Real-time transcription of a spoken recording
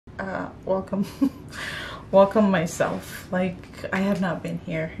welcome welcome myself. Like, I have not been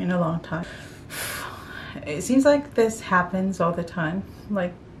here in a long time. It seems like this happens all the time.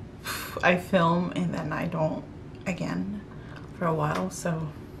 Like, I film and then I don't again for a while, so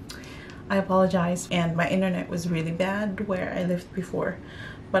I apologize. And my internet was really bad where I lived before,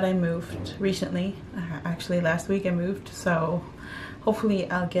 but I moved recently. Actually last week I moved, so hopefully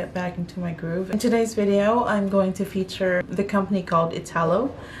I'll get back into my groove. In today's video, I'm going to feature the company called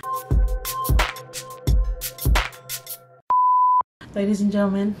Italo. Ladies and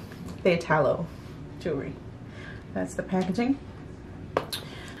gentlemen, the Italo jewelry. That's the packaging.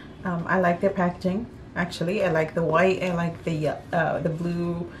 I like their packaging. Actually, I like the white. I like the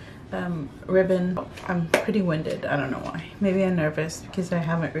blue ribbon. I'm pretty winded. I don't know why. Maybe I'm nervous because I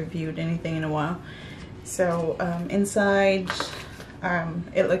haven't reviewed anything in a while. So inside,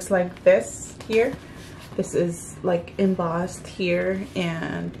 it looks like this here. This is like embossed here,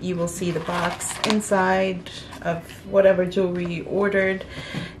 and you will see the box inside of whatever jewelry you ordered.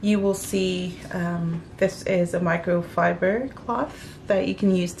 You will see this is a microfiber cloth that you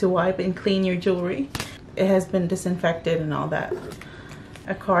can use to wipe and clean your jewelry. It has been disinfected and all that.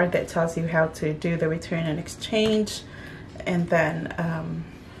 A card that tells you how to do the return and exchange, and then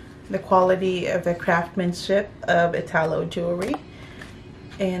the quality of the craftsmanship of Italo jewelry.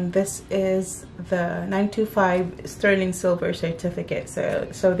 And this is the 925 sterling silver certificate,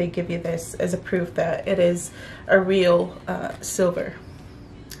 so they give you this as a proof that it is a real silver.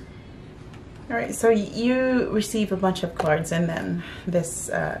 All right, so you receive a bunch of cards and then this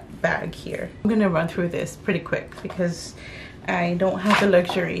bag here. I'm gonna run through this pretty quick because I don't have the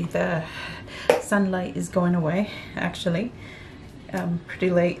luxury. The sunlight is going away, actually. Pretty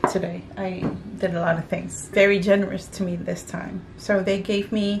late today. I did a lot of things. Very generous to me this time. So they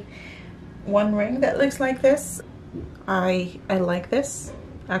gave me one ring that looks like this. I like this,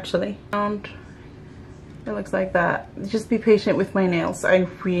 actually. And it looks like that. Just be patient with my nails. I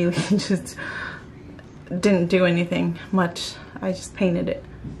really just didn't do anything much. I just painted it.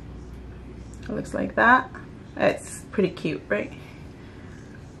 It looks like that. It's pretty cute, right?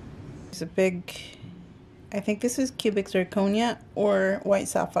 It's a big, I think this is cubic zirconia or white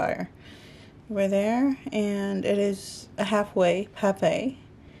sapphire over there, and it is a halfway pavé,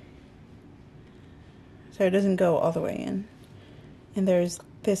 so it doesn't go all the way in. And there's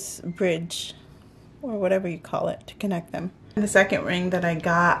this bridge or whatever you call it to connect them. And the second ring that I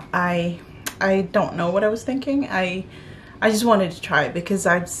got, I don't know what I was thinking. I just wanted to try it because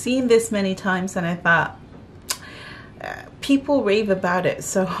I've seen this many times and I thought people rave about it,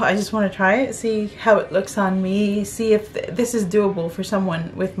 so I just want to try it, see how it looks on me, see if this is doable for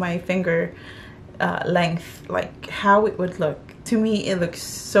someone with my finger length, like how it would look. To me it looks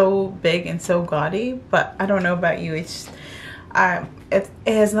so big and so gaudy, but I don't know about you. It's it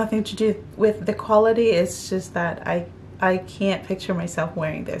has nothing to do with the quality. It's just that I can't picture myself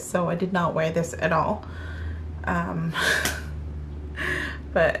wearing this, so I did not wear this at all.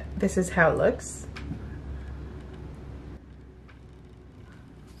 But this is how it looks.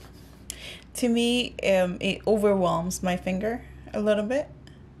 To me, it overwhelms my finger a little bit.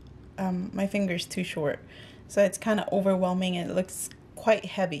 My finger's too short, so it's kind of overwhelming, and it looks quite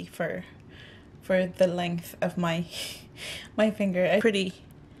heavy for the length of my finger. I'm pretty,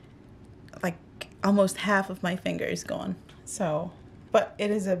 like almost half of my finger is gone. So, but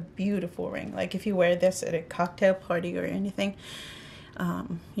it is a beautiful ring. Like if you wear this at a cocktail party or anything,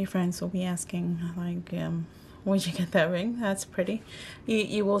 your friends will be asking like, where'd you get that ring? That's pretty.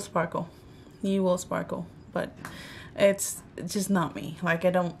 You will sparkle. You will sparkle, but it's just not me. Like, I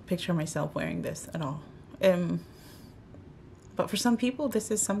don't picture myself wearing this at all. But for some people,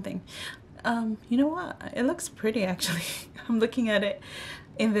 this is something. You know what? It looks pretty, actually. I'm looking at it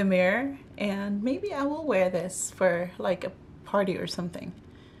in the mirror, and maybe I will wear this for like a party or something.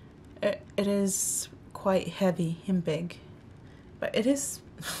 It is quite heavy and big, but it is,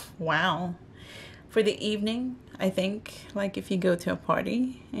 wow. For the evening, I think, like if you go to a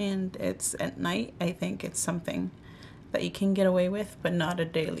party and it's at night, I think it's something that you can get away with, but not a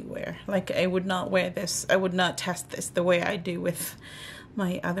daily wear. Like, I would not wear this. I would not test this the way I do with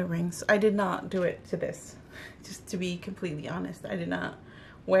my other rings. I did not do it to this. Just to be completely honest, I did not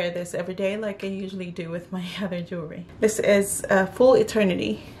wear this every day like I usually do with my other jewelry. This is a full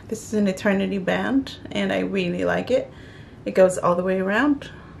eternity. This is an eternity band, and I really like it. It goes all the way around.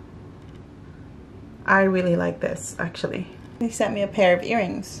 I really like this, actually. They sent me a pair of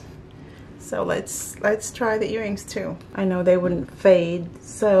earrings, so let's try the earrings too. I know they wouldn't fade,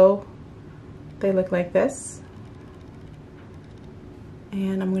 so they look like this,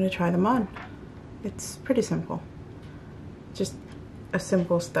 and I'm gonna try them on. It's pretty simple. Just a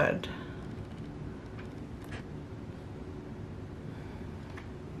simple stud.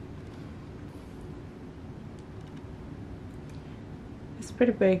 It's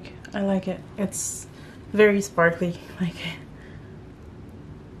pretty big. I like it. It's very sparkly. Like,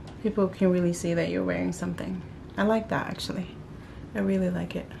 people can really see that you're wearing something. I like that actually. I really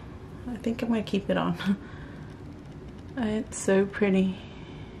like it. I think I might keep it on. It's so pretty.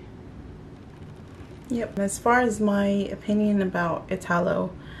 Yep, as far as my opinion about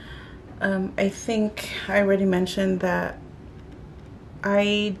Italo, I think I already mentioned that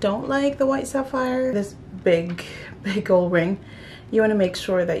I don't like the white sapphire. This big old ring. You want to make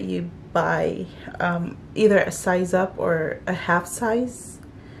sure that you buy either a size up or a half size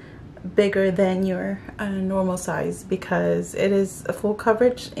bigger than your normal size, because it is a full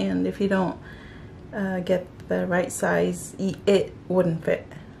coverage, and if you don't get the right size, it wouldn't fit.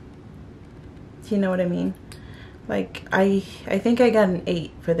 You know what I mean? Like, I think I got an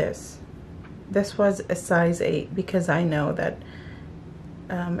 8 for this. This was a size 8 because I know that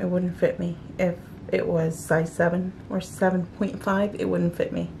it wouldn't fit me. If it was size 7 or 7.5, it wouldn't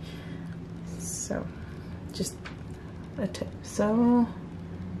fit me. So just a tip. So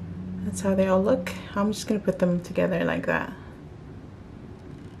that's how they all look. I'm just gonna put them together like that.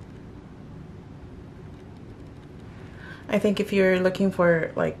 I think if you're looking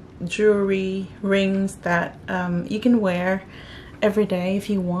for like jewelry, rings that you can wear every day if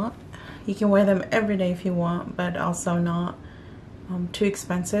you want, you can wear them every day if you want, but also not too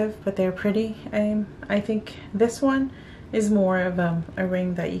expensive, but they're pretty. I think this one is more of a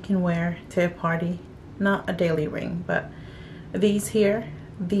ring that you can wear to a party, not a daily ring. But these here,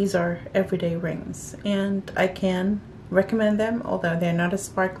 these are everyday rings, and I can recommend them, although they're not as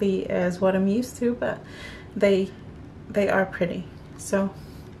sparkly as what I'm used to, but they are pretty. So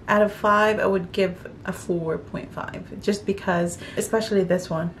out of 5, I would give a 4.5, just because, especially this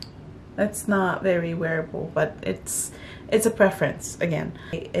one, it's not very wearable, but it's a preference. Again,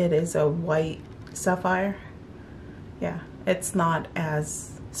 it is a white sapphire. Yeah, it's not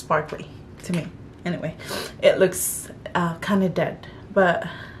as sparkly to me. Anyway, it looks kind of dead, but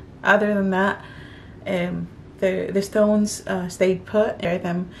other than that, the stones stayed put. They're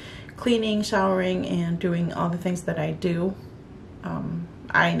them cleaning, showering, and doing all the things that I do.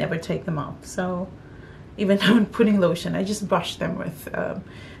 I never take them off. So even though I'm putting lotion, I just brush them with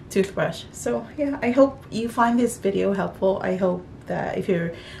toothbrush. So yeah, I hope you find this video helpful. I hope that if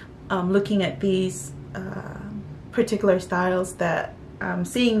you're looking at these particular styles, that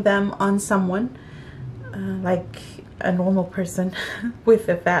seeing them on someone like a normal person with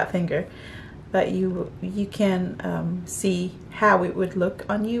a fat finger, that you can see how it would look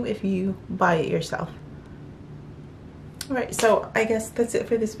on you if you buy it yourself. Alright, so I guess that's it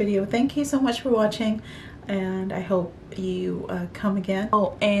for this video. Thank you so much for watching, and I hope you come again.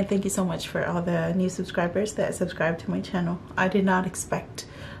 Oh, and thank you so much for all the new subscribers that subscribed to my channel. I did not expect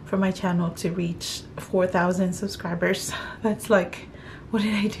for my channel to reach 4,000 subscribers. That's like, what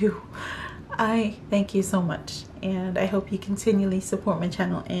did I do? I thank you so much, and I hope you continually support my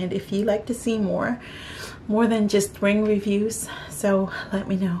channel. And if you like to see more than just ring reviews, so let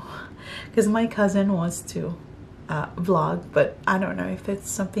me know, because my cousin wants to vlog, but I don't know if it's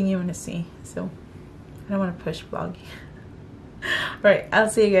something you want to see, so I don't want to push vlogging. Alright, I'll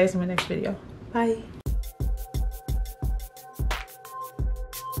see you guys in my next video. Bye.